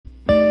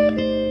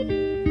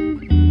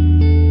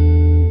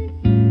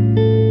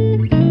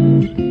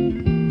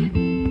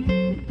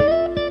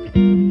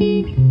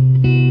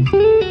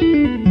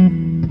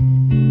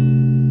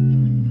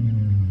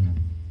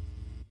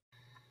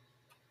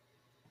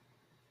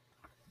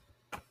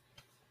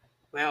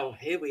Well,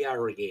 here we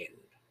are again.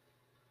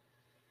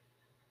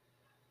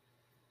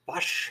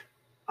 Fush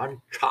and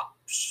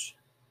Chups.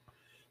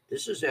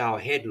 This is our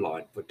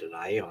headline for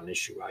today on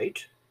issue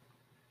 8.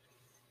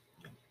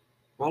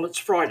 Well, it's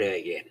Friday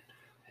again.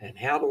 And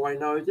how do I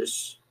know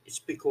this? It's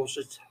because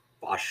it's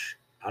Fush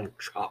and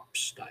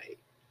Chups Day.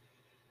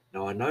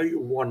 Now, I know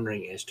you're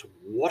wondering as to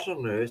what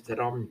on earth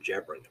that I'm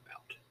jabbering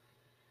about.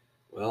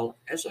 Well,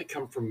 as I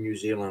come from New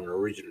Zealand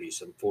originally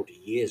some 40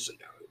 years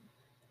ago,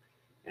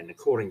 and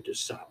according to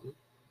some,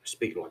 I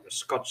speak like a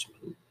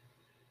Scotsman,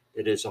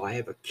 that is, I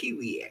have a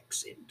Kiwi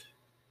accent.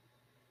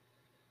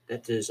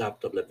 That is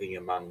after living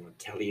among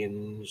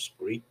Italians,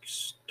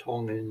 Greeks,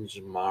 Tongans,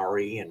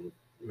 Maori and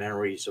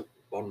Maoris of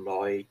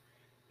Bondi,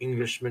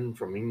 Englishmen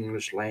from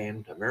English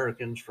land,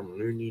 Americans from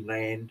Looney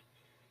land,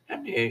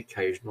 and the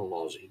occasional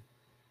Aussie.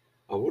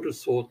 I would have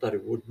thought that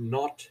it would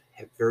not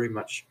have very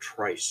much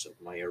trace of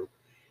my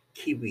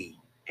Kiwi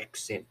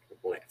accent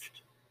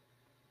left.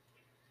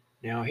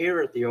 Now, here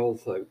at the old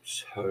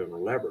folks' home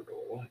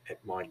Labrador,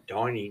 at my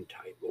dining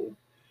table,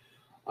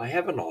 I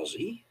have an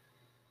Aussie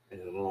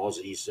and an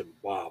Aussie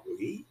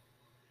Zimbabwe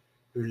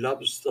who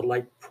loves the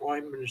late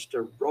Prime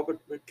Minister Robert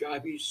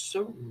Mugabe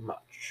so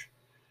much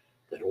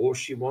that all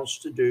she wants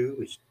to do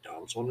is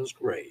dance on his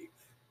grave.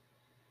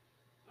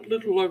 A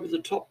little over the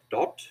top,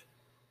 Dot.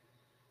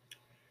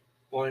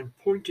 My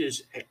point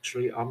is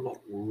actually, I'm not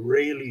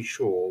really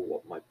sure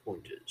what my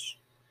point is.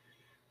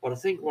 But I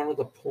think one of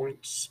the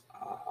points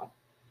are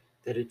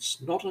that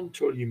it's not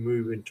until you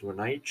move into an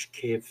aged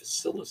care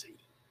facility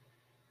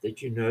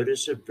that you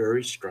notice a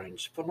very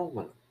strange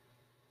phenomenon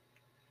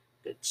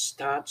that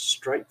starts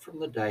straight from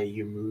the day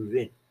you move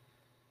in.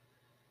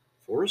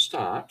 For a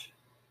start,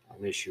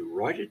 unless you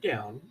write it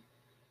down,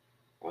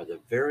 by the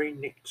very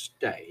next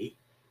day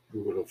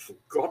you will have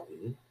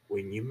forgotten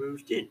when you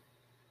moved in.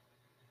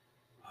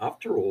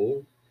 After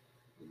all,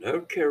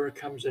 no carer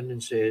comes in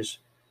and says,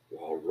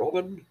 "Well,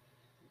 Robin,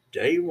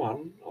 day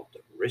one of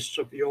the rest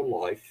of your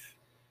life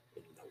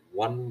in the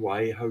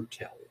one-way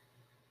hotel."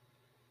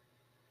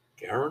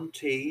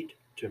 Guaranteed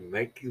to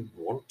make you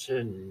want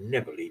to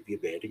never leave your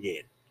bed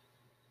again.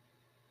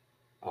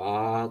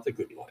 Ah, the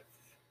good life.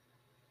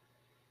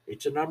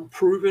 It's an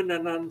unproven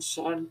and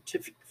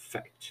unscientific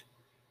fact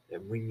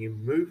that when you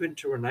move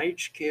into an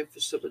aged care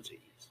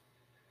facility,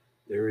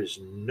 there is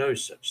no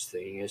such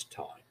thing as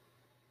time.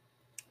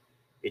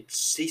 It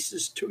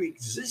ceases to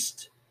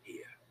exist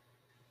here.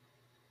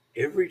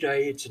 Every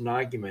day it's an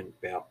argument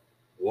about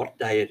what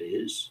day it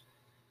is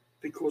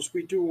because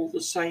we do all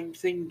the same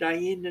thing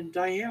day in and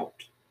day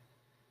out.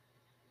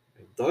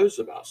 And those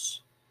of us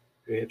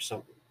who have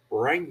some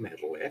brain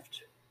matter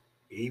left,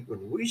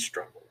 even we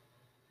struggle.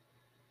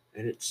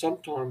 And it's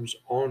sometimes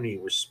only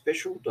with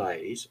special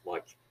days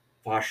like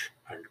Fush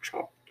and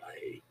Chop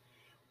Day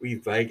we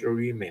vaguely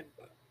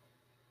remember,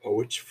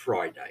 oh, it's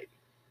Friday.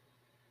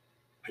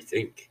 I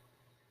think.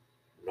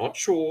 Not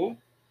sure,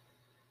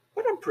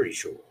 but I'm pretty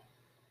sure.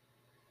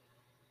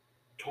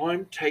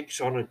 Time takes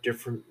on a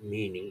different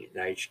meaning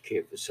in aged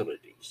care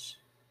facilities.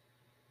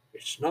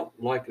 It's not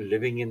like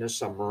living in a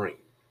submarine.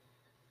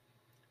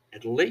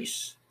 At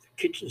least the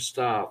kitchen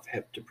staff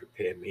have to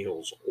prepare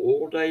meals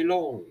all day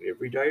long,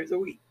 every day of the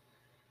week.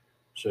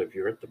 So if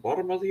you're at the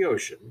bottom of the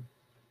ocean,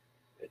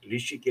 at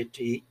least you get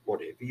to eat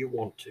whatever you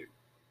want to.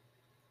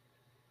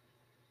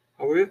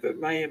 However, it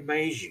may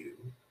amaze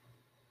you,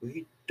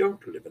 we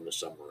don't live in a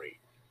submarine.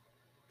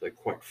 Though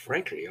quite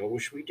frankly, I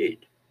wish we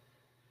did.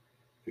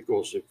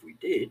 Because if we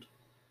did,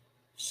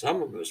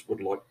 some of us would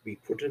like to be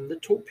put in the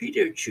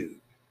torpedo tube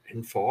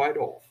and fired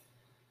off.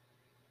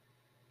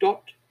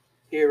 Dot,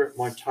 here at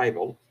my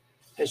table,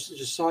 has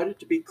decided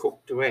to be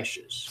cooked to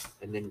ashes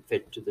and then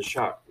fed to the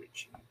shark when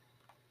she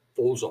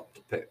falls off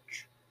the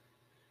perch.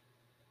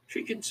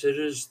 She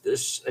considers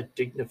this a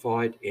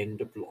dignified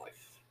end of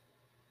life.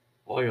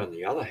 I, on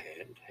the other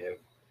hand, have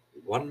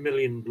 1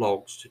 million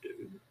blogs to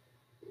do,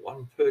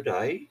 one per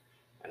day,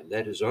 and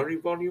that is only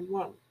volume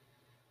 1.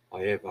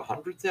 I have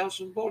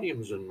 100,000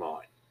 volumes in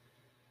mine,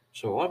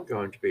 so I'm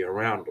going to be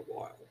around a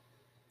while.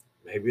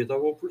 Maybe they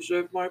will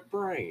preserve my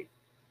brain,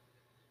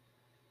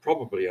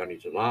 probably only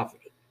to laugh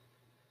at it.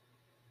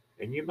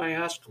 And you may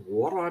ask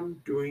what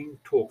I'm doing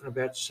talking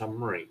about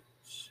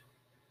submarines.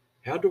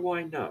 How do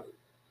I know?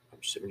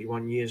 I'm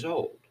 71 years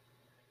old.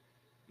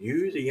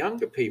 You, the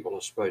younger people,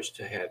 are supposed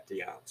to have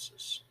the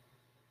answers.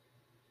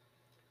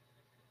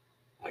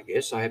 I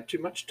guess I have too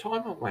much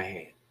time on my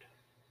hand.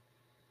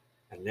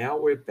 And now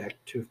we're back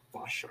to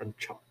Fush and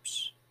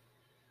Chups.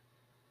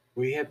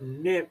 We are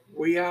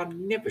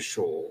never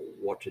sure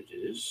what it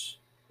is.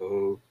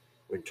 Oh,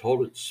 when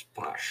told it's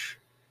Fush.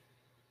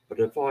 But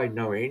if I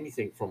know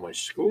anything from my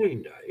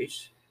schooling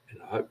days,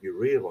 and I hope you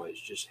realise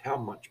just how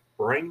much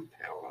brain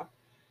power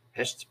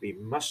has to be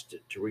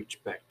mustered to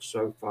reach back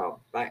so far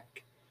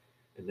back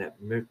in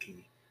that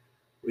murky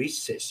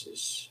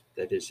recesses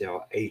that is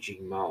our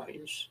aging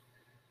minds,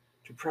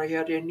 to pry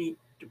out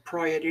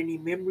any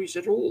memories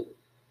at all.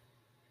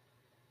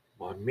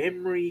 My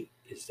memory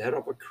is that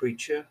of a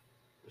creature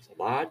with a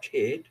large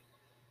head,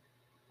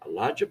 a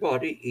larger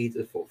body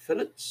either for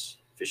fillets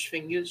fish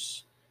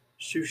fingers,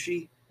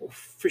 sushi, or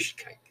fish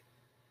cake.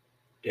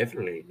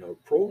 Definitely no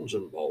prawns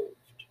involved.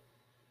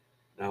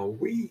 Now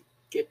we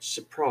get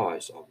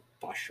surprised on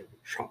Fush and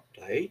Chop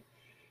Day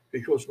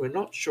because we're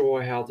not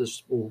sure how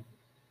this will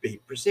be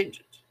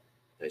presented.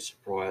 They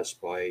surprise us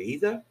by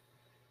either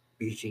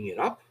beating it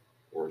up,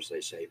 or as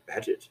they say,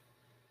 battered,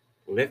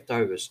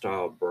 leftover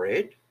style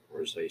bread,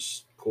 or as they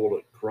call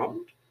it,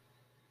 crumbed,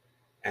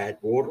 add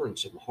water and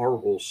some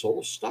horrible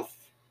sauce stuff,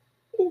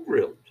 or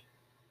grilled.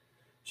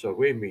 So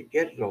when we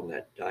get it on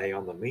that day,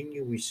 on the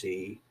menu we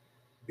see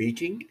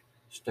beating,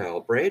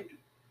 stale bread,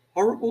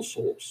 horrible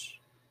sauce.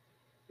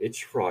 It's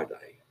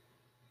Friday,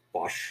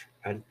 Fush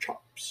and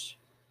Chups.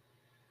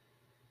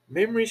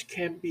 Memories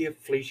can be a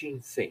fleeting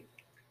thing,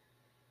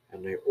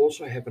 and they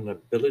also have an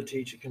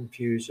ability to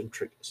confuse and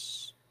trick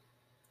us.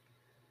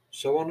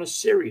 So, on a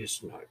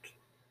serious note,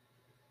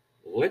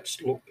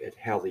 let's look at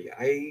how the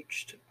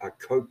aged are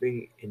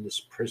coping in this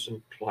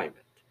present climate.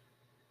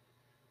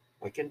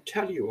 I can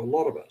tell you a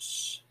lot of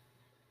us,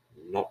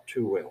 not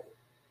too well.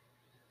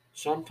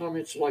 Sometimes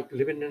it's like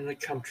living in a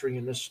country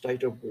in a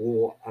state of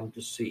war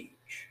under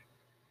siege.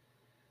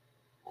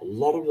 A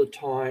lot of the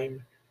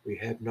time, we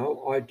have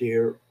no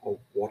idea of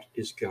what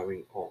is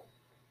going on.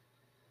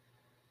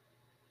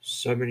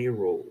 So many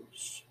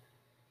rules.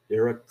 They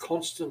are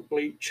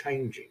constantly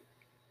changing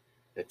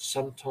that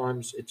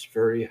sometimes it's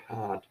very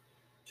hard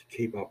to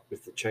keep up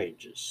with the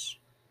changes.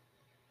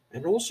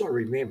 And also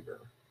remember,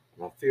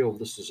 and I feel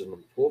this is an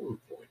important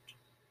point,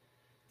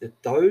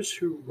 that those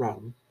who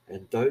run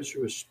and those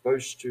who are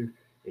supposed to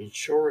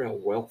ensure our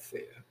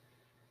welfare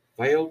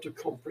fail to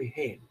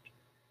comprehend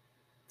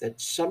that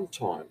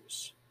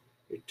sometimes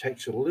it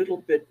takes a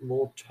little bit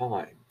more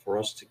time for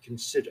us to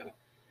consider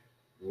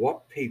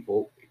what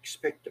people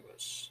expect of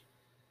us.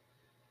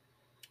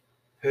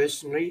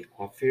 Personally,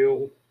 I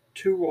feel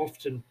too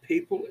often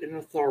people in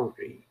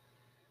authority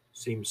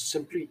seem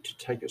simply to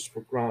take us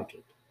for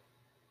granted.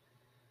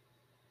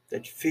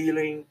 That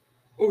feeling,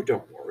 oh,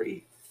 don't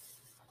worry,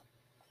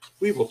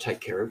 we will take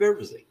care of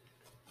everything.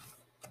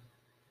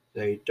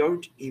 They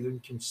don't even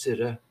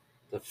consider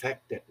the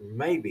fact that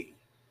maybe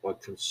by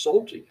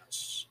consulting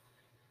us,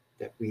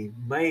 that we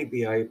may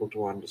be able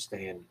to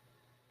understand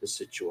the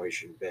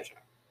situation better.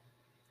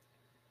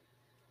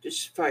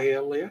 This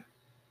failure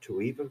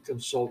to even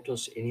consult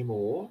us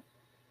anymore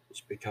is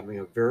becoming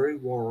a very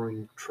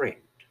worrying trend.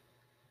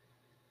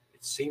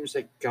 It seems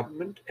that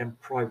government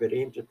and private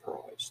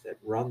enterprise that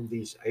run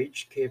these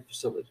aged care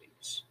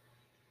facilities,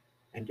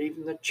 and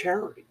even the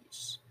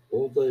charities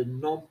or the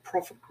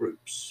non-profit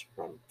groups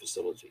run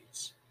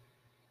facilities,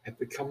 have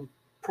become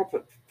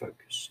profit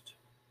focused.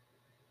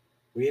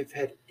 We have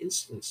had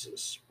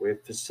instances where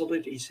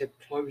facilities have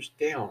closed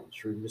down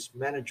through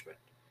mismanagement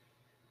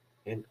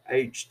and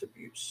aged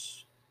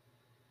abuse.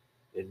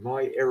 In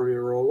my area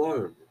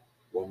alone,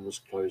 one was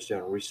closed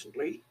down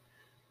recently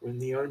when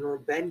the owner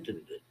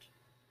abandoned it.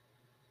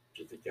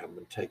 Did the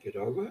government take it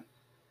over?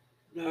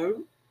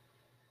 No,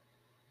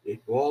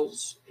 it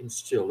was and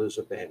still is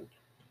abandoned.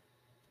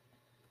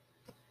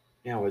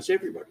 Now, is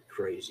everybody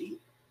crazy?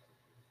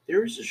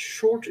 There is a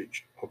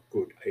shortage of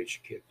good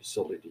aged care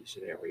facilities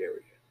in our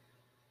area.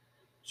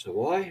 So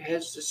why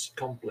has this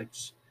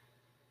complex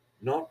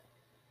not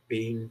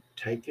been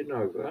taken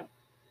over,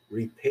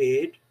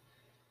 repaired,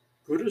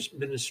 good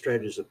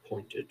administrators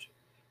appointed,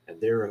 and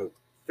there are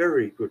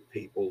very good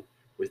people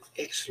with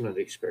excellent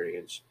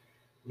experience,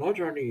 not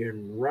only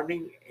in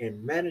running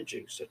and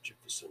managing such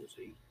a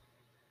facility,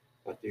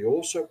 but they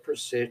also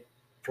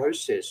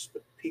process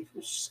the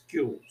people's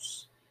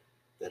skills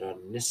that are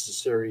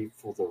necessary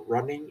for the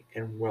running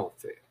and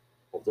welfare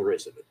of the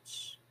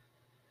residents.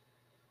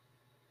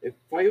 It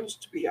fails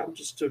to be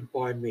understood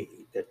by me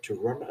that to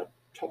run a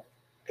top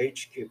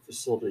aged care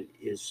facility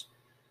is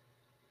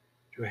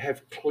to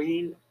have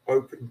clean,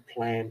 open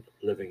planned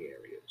living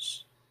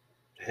areas,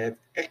 to have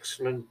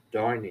excellent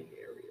dining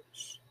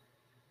areas,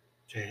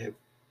 to have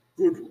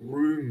good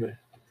room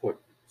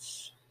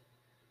appointments,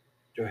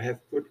 to have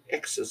good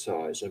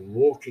exercise and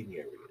walking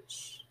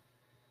areas,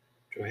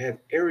 to have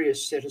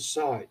areas set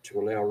aside to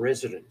allow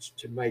residents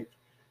to make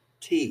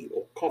tea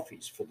or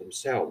coffees for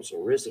themselves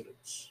or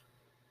residents,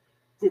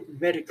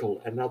 good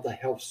medical and other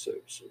health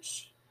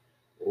services,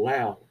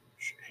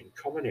 lounge and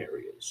common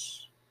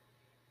areas,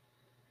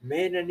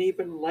 men and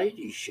even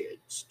lady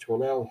sheds to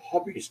allow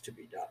hobbies to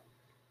be done,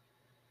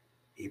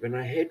 even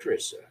a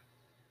hairdresser,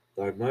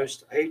 though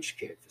most aged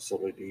care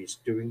facilities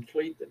do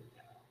include them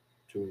now,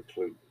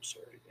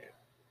 now.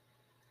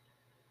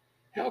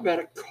 How about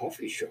a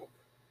coffee shop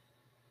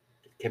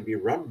that can be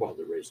run by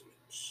the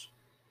residents,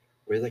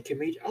 where they can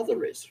meet other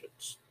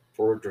residents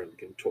for a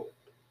drink and talk?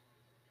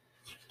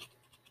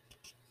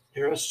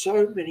 There are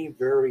so many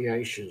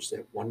variations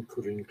that one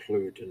could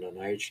include in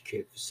an aged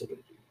care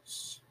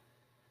facilities.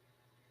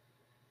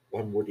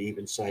 One would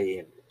even say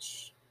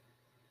endless.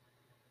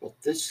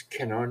 But this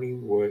can only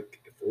work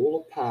if all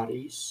the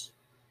parties,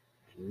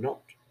 and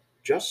not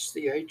just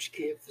the aged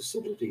care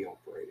facility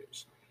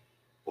operators,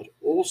 but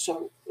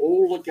also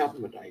all the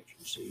government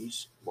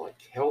agencies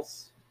like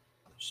health,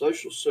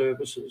 social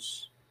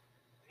services,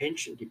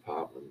 pension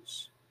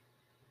departments,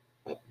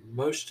 but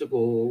most of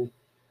all,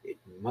 it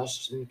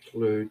must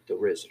include the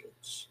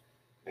residents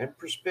and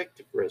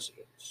prospective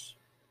residents.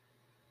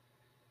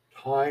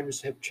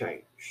 Times have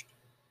changed.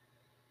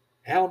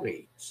 Our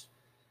needs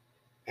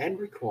and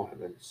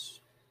requirements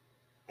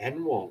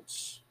and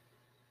wants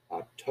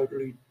are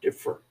totally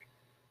different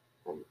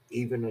from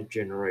even a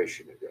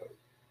generation ago.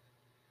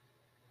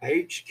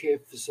 Aged care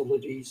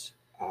facilities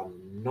are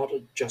not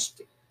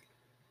adjusting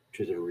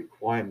to the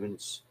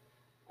requirements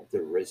of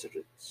the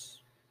residents.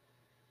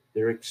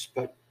 Their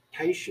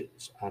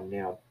expectations are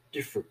now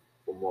different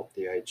from what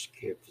the aged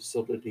care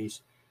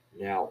facilities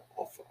now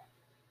offer.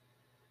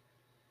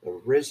 The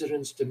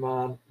residents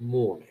demand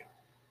more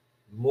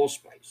now, more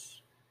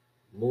space,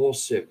 more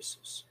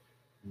services,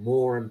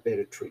 more and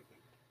better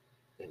treatment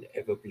than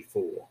ever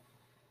before.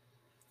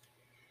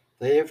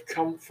 They have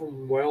come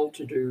from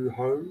well-to-do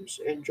homes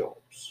and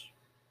jobs,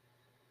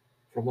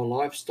 from a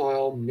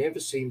lifestyle never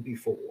seen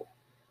before.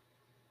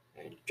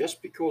 And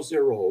just because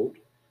they're old,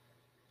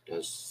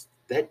 does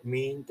that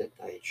mean that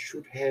they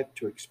should have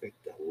to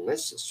expect a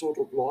lesser sort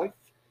of life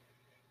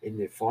in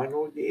their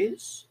final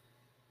years?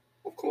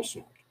 Of course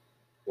not.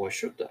 Why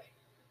should they?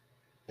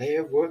 They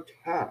have worked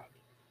hard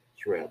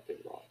throughout their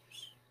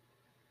lives.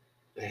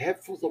 They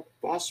have, for the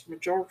vast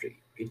majority,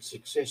 been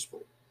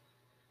successful,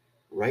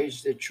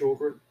 raised their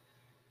children,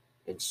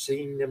 and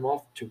seen them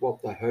off to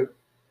what they hope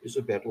is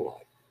a better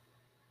life.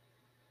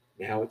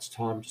 Now it's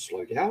time to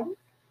slow down,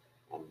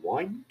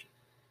 unwind,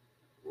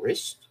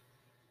 rest,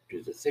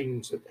 do the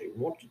things that they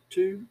wanted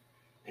to,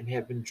 and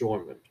have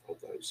enjoyment of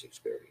those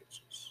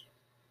experiences.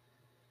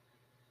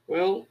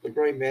 Well, the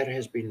grey matter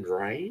has been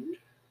drained,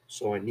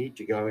 so I need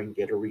to go and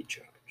get a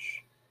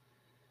recharge.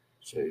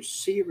 So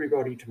see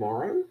everybody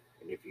tomorrow,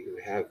 and if you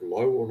have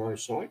low or no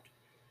sight,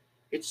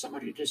 get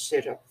somebody to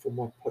set up for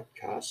my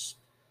podcast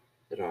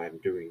that I am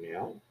doing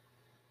now.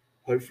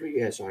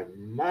 Hopefully, as I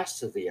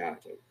master the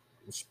art of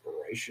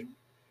inspiration,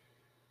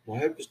 my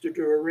hope is to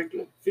do a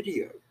regular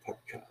video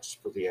podcast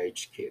for the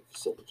aged care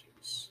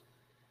facilities,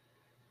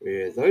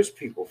 where those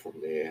people from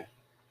there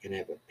can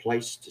have a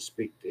place to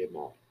speak their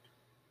mind.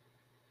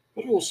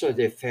 But also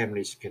their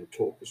families can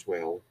talk as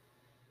well.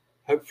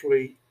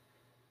 Hopefully,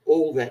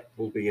 all that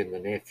will be in the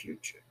near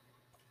future.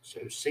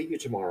 So see you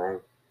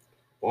tomorrow.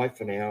 Bye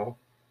for now.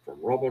 From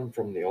Robin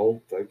from the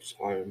Old Folks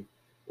Home,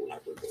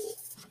 Labrador.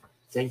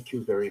 Thank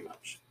you very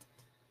much.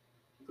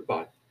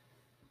 Goodbye.